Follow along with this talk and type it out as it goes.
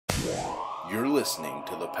You're listening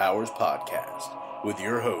to the Powers Podcast with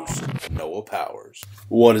your host, Noah Powers.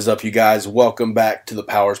 What is up, you guys? Welcome back to the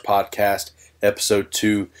Powers Podcast, episode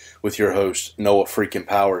 2, with your host, Noah freaking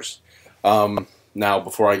Powers. Now,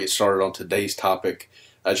 before I get started on today's topic,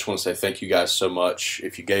 I just want to say thank you guys so much.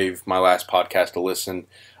 If you gave my last podcast a listen,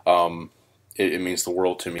 it means the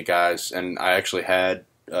world to me, guys. And I actually had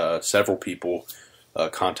several people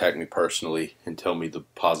contact me personally and tell me the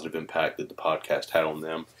positive impact that the podcast had on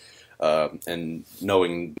them. And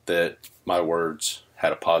knowing that my words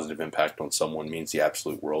had a positive impact on someone means the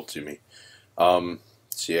absolute world to me. So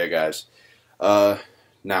yeah, guys.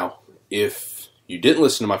 Now, if you didn't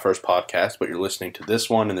listen to my first podcast, but you're listening to this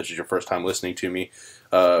one and this is your first time listening to me,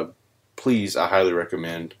 please, I highly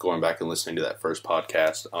recommend going back and listening to that first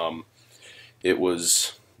podcast. It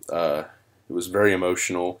was very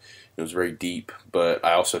emotional. It was very deep, but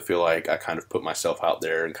I also feel like I kind of put myself out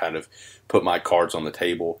there and kind of put my cards on the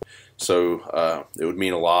table. So it would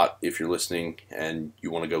mean a lot if you're listening and you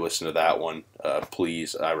want to go listen to that one.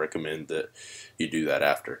 Please, I recommend that you do that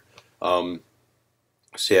after. So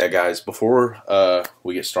yeah, guys, before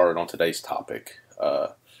we get started on today's topic,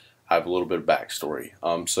 I have a little bit of backstory.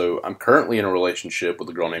 So I'm currently in a relationship with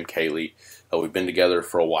a girl named Kaylee. We've been together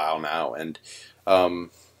for a while now, and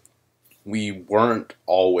we weren't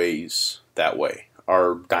always that way.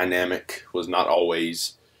 Our dynamic was not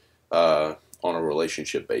always on a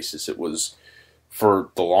relationship basis. It was,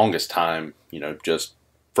 for the longest time, just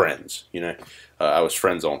friends. I was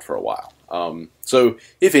friend zoned for a while. So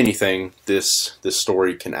if anything, this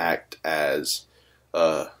story can act as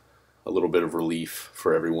a little bit of relief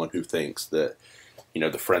for everyone who thinks that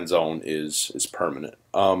the friend zone is permanent.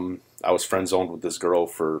 I was friend zoned with this girl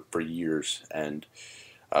for years, and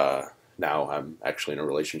now I'm actually in a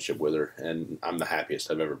relationship with her, and I'm the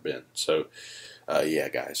happiest I've ever been. So yeah,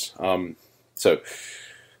 guys. So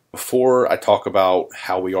before I talk about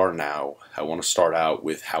how we are now, I want to start out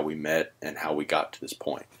with how we met and how we got to this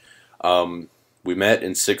point. We met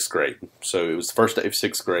in 6th grade. So it was the first day of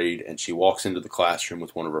 6th grade, and she walks into the classroom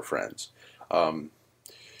with one of her friends. Now,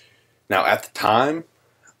 at the time,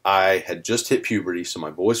 I had just hit puberty, so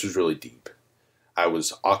my voice was really deep. I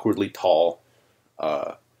was awkwardly tall.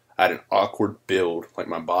 I had an awkward build, like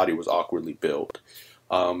my body was awkwardly built.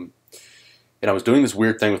 And I was doing this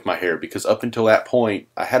weird thing with my hair because up until that point,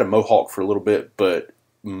 I had a mohawk for a little bit, but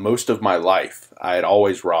most of my life, I had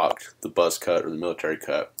always rocked the buzz cut or the military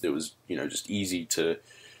cut. It was, just easy to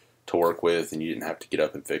work with, and you didn't have to get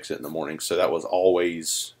up and fix it in the morning. So that was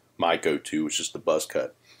always my go-to, was just the buzz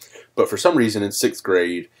cut. But for some reason in 6th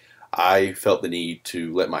grade, I felt the need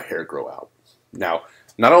to let my hair grow out. Now,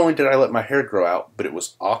 not only did I let my hair grow out, but it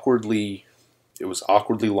was awkwardly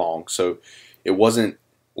long. So it wasn't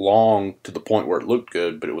long to the point where it looked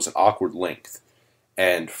good, but it was an awkward length.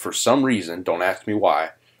 And for some reason, don't ask me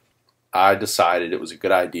why, I decided it was a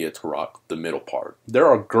good idea to rock the middle part. There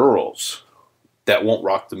are girls that won't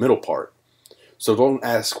rock the middle part. So don't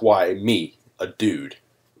ask why me, a dude,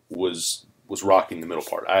 was rocking the middle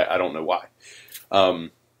part. I don't know why.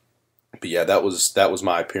 But yeah, that was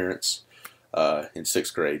my appearance in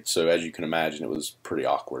 6th grade. So as you can imagine, it was pretty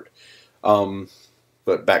awkward.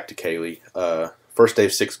 But back to Kaylee. First day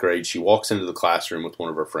of 6th grade, she walks into the classroom with one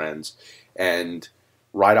of her friends, and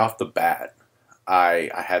right off the bat,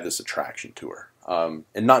 I had this attraction to her.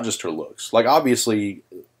 And not just her looks. Like, obviously,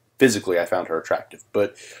 physically, I found her attractive,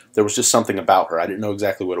 but there was just something about her. I didn't know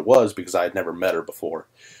exactly what it was because I had never met her before.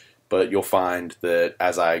 But you'll find that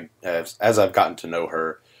as I've gotten to know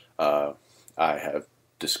her, I have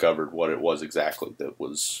discovered what it was exactly that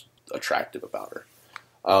was attractive about her.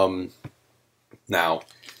 Now,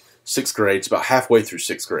 6th grade, it's about halfway through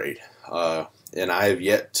 6th grade, and I have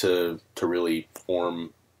yet to really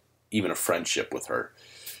form even a friendship with her.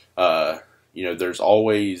 There's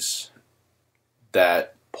always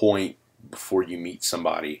that point before you meet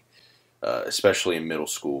somebody, especially in middle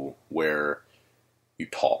school, where you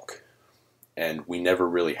talk, and we never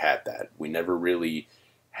really had that. We never really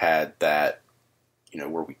had that,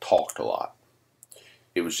 where we talked a lot.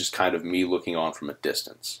 It was just kind of me looking on from a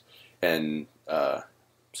distance, and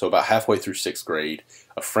so about halfway through 6th grade,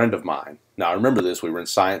 a friend of mine, now I remember this, we were in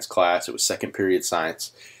science class, it was 2nd period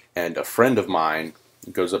science, and a friend of mine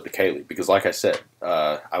goes up to Kaylee, because like I said,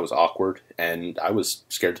 I was awkward, and I was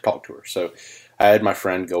scared to talk to her. So I had my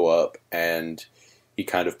friend go up, and he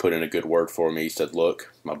kind of put in a good word for me. He said,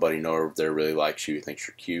 "Look, my buddy Noah over there really likes you, he thinks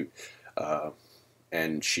you're cute,"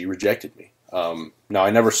 and she rejected me. Now,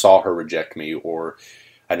 I never saw her reject me, or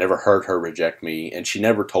I never heard her reject me, and she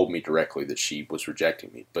never told me directly that she was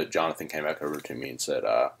rejecting me. But Jonathan came back over to me and said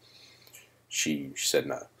she said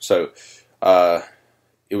no. So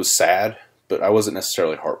it was sad, but I wasn't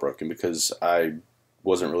necessarily heartbroken because I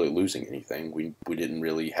wasn't really losing anything. We didn't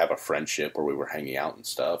really have a friendship where we were hanging out and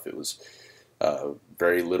stuff. It was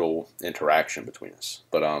very little interaction between us.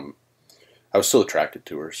 But I was still attracted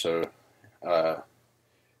to her, so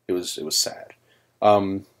it was sad.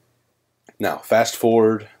 Now fast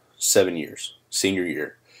forward 7 years, senior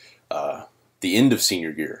year, the end of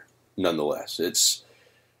senior year. Nonetheless, it's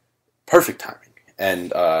perfect timing,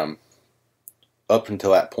 and up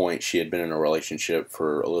until that point, she had been in a relationship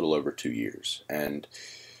for a little over 2 years, and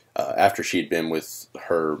after she had been with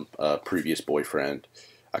her previous boyfriend,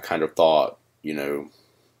 I kind of thought, you know,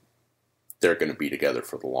 they're going to be together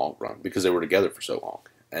for the long run because they were together for so long.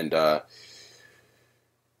 And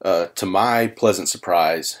to my pleasant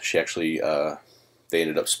surprise, she actually they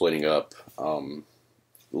ended up splitting up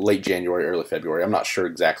late January, early February. I'm not sure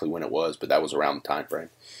exactly when it was, but that was around the time frame.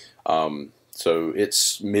 So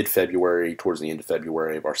it's mid-February, towards the end of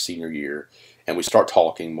February of our senior year, and we start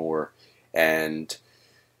talking more, and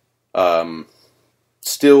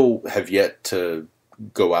still have yet to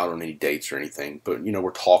go out on any dates or anything, but you know,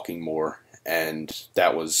 we're talking more, and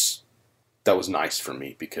that was nice for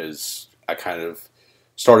me because I kind of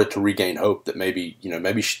started to regain hope that maybe, you know,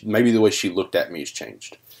 maybe the way she looked at me has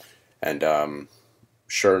changed. And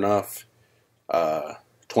sure enough,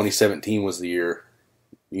 2017 was the year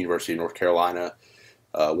University of North Carolina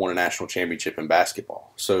won a national championship in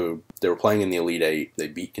basketball. So they were playing in the Elite Eight. They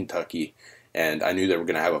beat Kentucky, and I knew they were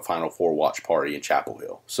going to have a Final Four watch party in Chapel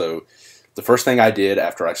Hill. So the first thing I did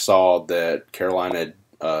after I saw that Carolina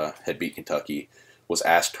had beat Kentucky was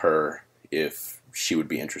ask her if she would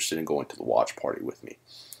be interested in going to the watch party with me.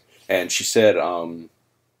 And she said, well,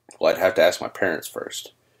 I'd have to ask my parents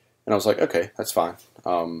first. And I was like, okay, that's fine.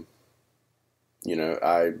 You know,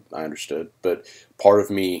 I understood. But part of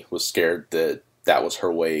me was scared that that was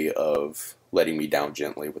her way of letting me down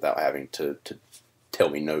gently without having to tell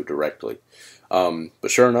me no directly. But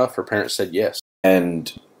sure enough, her parents said yes.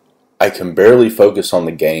 And I can barely focus on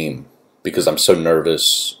the game because I'm so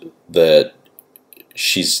nervous that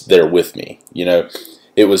she's there with me. You know,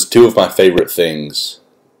 it was two of my favorite things,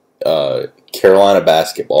 Carolina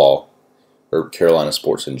basketball, or Carolina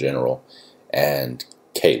sports in general, and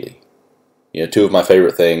Kaylee. You know, two of my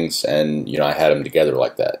favorite things, and, you know, I had them together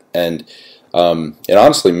like that. And it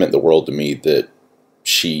honestly meant the world to me that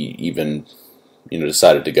she even, you know,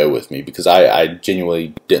 decided to go with me, because I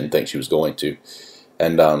genuinely didn't think she was going to.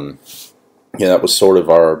 And, you know, that was sort of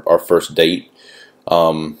our first date.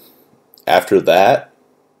 After that,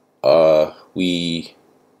 we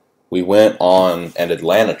went on an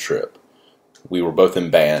Atlanta trip. We were both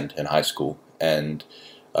in band in high school, and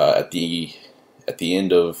at the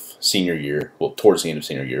end of senior year, well, towards the end of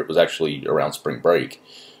senior year, it was actually around spring break,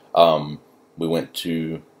 we went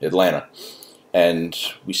to Atlanta, and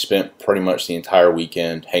we spent pretty much the entire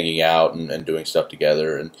weekend hanging out and doing stuff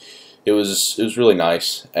together, and it was really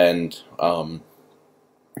nice. And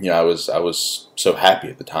you know, I was so happy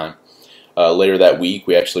at the time. Later that week,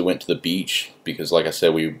 we actually went to the beach because, like I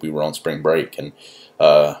said, we were on spring break, and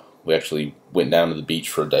we actually went down to the beach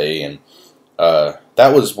for a day, and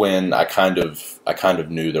that was when I kind of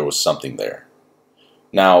knew there was something there.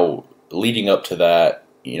 Now, leading up to that,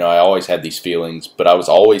 you know, I always had these feelings, but I was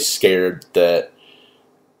always scared that,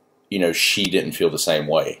 you know, she didn't feel the same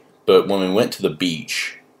way. But when we went to the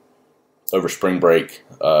beach over spring break,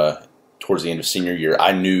 towards the end of senior year,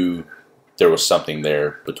 I knew there was something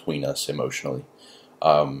there between us emotionally.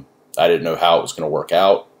 I didn't know how it was going to work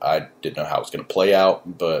out. I didn't know how it was going to play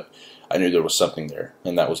out, but I knew there was something there,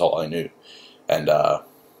 and that was all I knew. And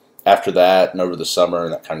after that, and over the summer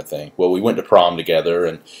and that kind of thing, well, we went to prom together,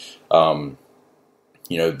 and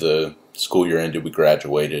you know, the school year ended, we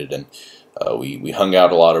graduated, and we hung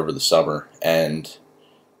out a lot over the summer. And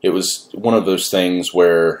it was one of those things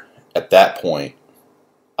where, at that point,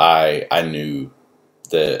 I knew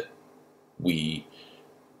that we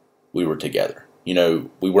were together. You know,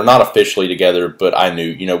 we were not officially together, but I knew,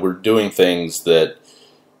 you know, we're doing things that,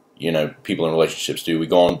 you know, people in relationships do. We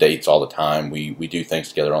go on dates all the time. We do things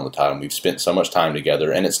together all the time. We've spent so much time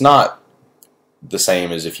together, and it's not the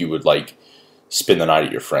same as if you would, like, spend the night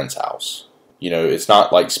at your friend's house. You know, it's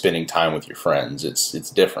not like spending time with your friends. It's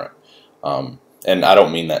different. And I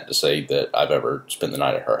don't mean that to say that I've ever spent the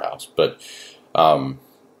night at her house, but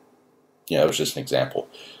you know, it was just an example.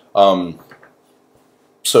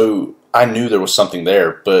 So I knew there was something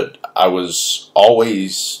there, but I was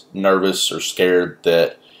always nervous or scared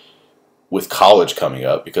that with college coming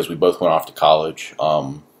up, because we both went off to college,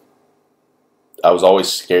 I was always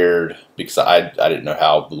scared because I didn't know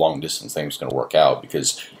how the long distance thing was going to work out,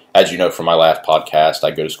 because as you know from my last podcast,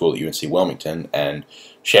 I go to school at UNC Wilmington, and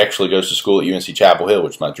she actually goes to school at UNC Chapel Hill,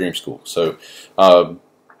 which is my dream school. So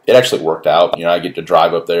it actually worked out. You know, I get to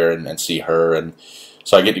drive up there and see her, and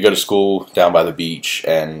so I get to go to school down by the beach,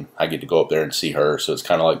 and I get to go up there and see her. So it's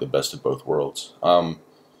kind of like the best of both worlds. And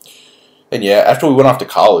yeah, after we went off to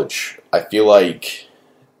college, I feel like,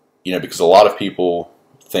 you know, because a lot of people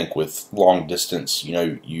think with long distance, you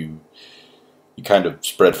know, you kind of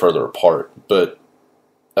spread further apart, but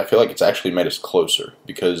I feel like it's actually made us closer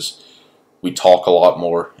because we talk a lot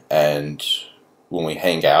more, and when we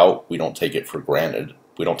hang out, we don't take it for granted.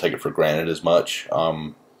 We don't take it for granted as much.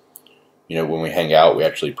 You know, when we hang out, we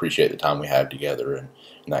actually appreciate the time we have together and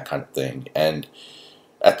that kind of thing. And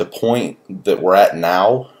at the point that we're at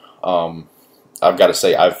now, I've got to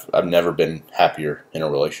say I've never been happier in a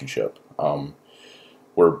relationship.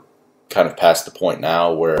 We're kind of past the point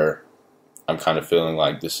now where I'm kind of feeling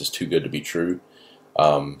like this is too good to be true.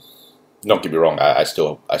 Don't get me wrong, I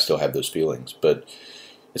still have those feelings, but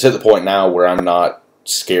it's at the point now where I'm not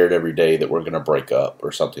scared every day that we're going to break up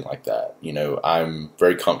or something like that. You know, I'm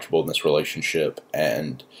very comfortable in this relationship,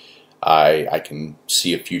 and I can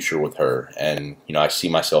see a future with her, and you know, I see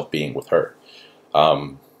myself being with her.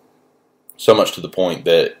 So much to the point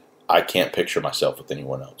that I can't picture myself with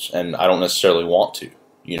anyone else, and I don't necessarily want to.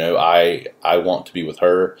 You know, I want to be with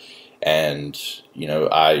her, and you know,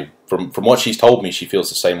 from what she's told me, she feels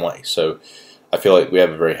the same way. So I feel like we have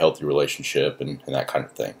a very healthy relationship and that kind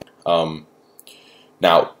of thing.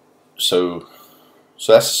 Now, so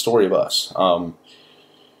that's the story of us.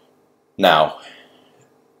 Now,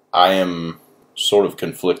 I am sort of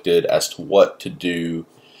conflicted as to what to do,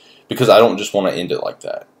 because I don't just want to end it like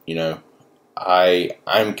that. You know,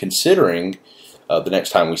 I'm considering the next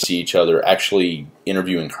time we see each other actually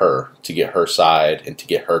interviewing her to get her side and to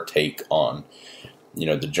get her take on, you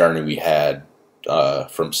know, the journey we had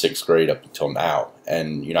from 6th grade up until now.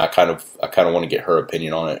 And you know, I kind of want to get her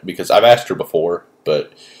opinion on it, because I've asked her before,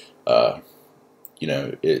 but you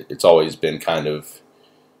know, it's always been kind of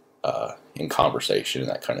in conversation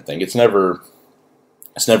and that kind of thing. It's never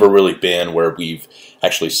really been where we've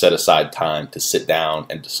actually set aside time to sit down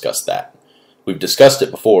and discuss that. We've discussed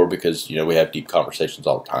it before because, you know, we have deep conversations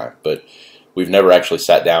all the time, but we've never actually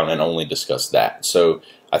sat down and only discussed that. So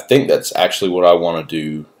I think that's actually what I want to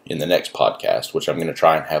do in the next podcast, which I'm going to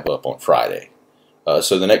try and have up on Friday.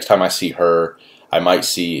 So the next time I see her, I might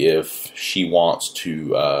see if she wants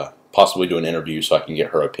to possibly do an interview so I can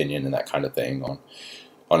get her opinion and that kind of thing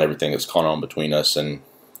on everything that's gone on between us, and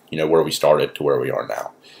you know, where we started to where we are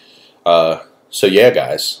now. So yeah,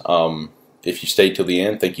 guys, if you stayed till the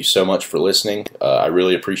end, thank you so much for listening. I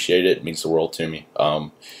really appreciate it. It means the world to me.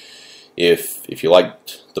 If you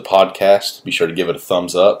liked the podcast, be sure to give it a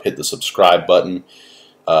thumbs up, hit the subscribe button,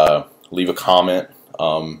 leave a comment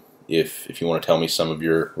if you want to tell me some of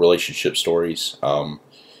your relationship stories.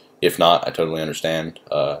 If not, I totally understand.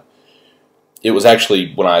 It was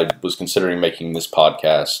actually, when I was considering making this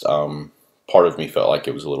podcast, part of me felt like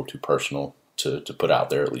it was a little too personal to put out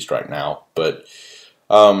there, at least right now. But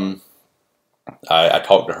I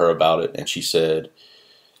talked to her about it, and she said,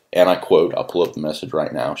 and I quote, I'll pull up the message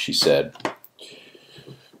right now. She said,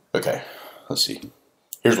 okay, let's see.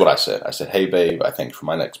 Here's what I said. I said, hey, babe, I think for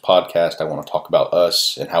my next podcast, I want to talk about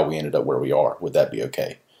us and how we ended up where we are. Would that be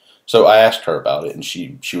okay? So I asked her about it, and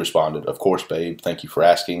she responded, of course, babe, thank you for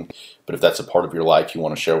asking, but if that's a part of your life you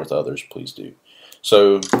want to share with others, please do.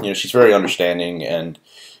 So, you know, she's very understanding, and,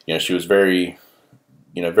 you know, she was very,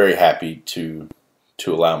 you know, very happy to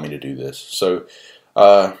allow me to do this. So,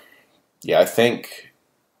 yeah, I think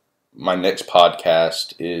my next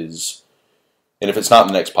podcast is, and if it's not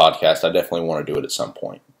the next podcast, I definitely want to do it at some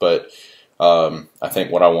point. But I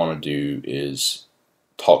think what I want to do is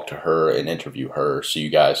talk to her and interview her so you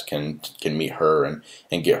guys can meet her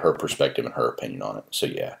and get her perspective and her opinion on it. So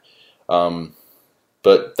yeah.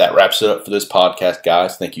 But that wraps it up for this podcast,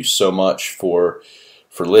 guys. Thank you so much for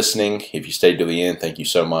listening. If you stayed to the end, thank you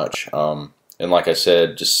so much. And like I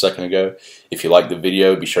said just a second ago, if you like the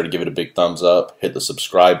video, be sure to give it a big thumbs up. Hit the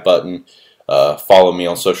subscribe button. Follow me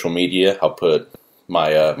on social media. I'll put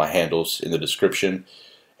my handles in the description.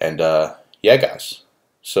 And yeah, guys.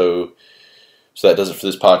 So that does it for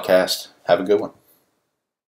this podcast. Have a good one.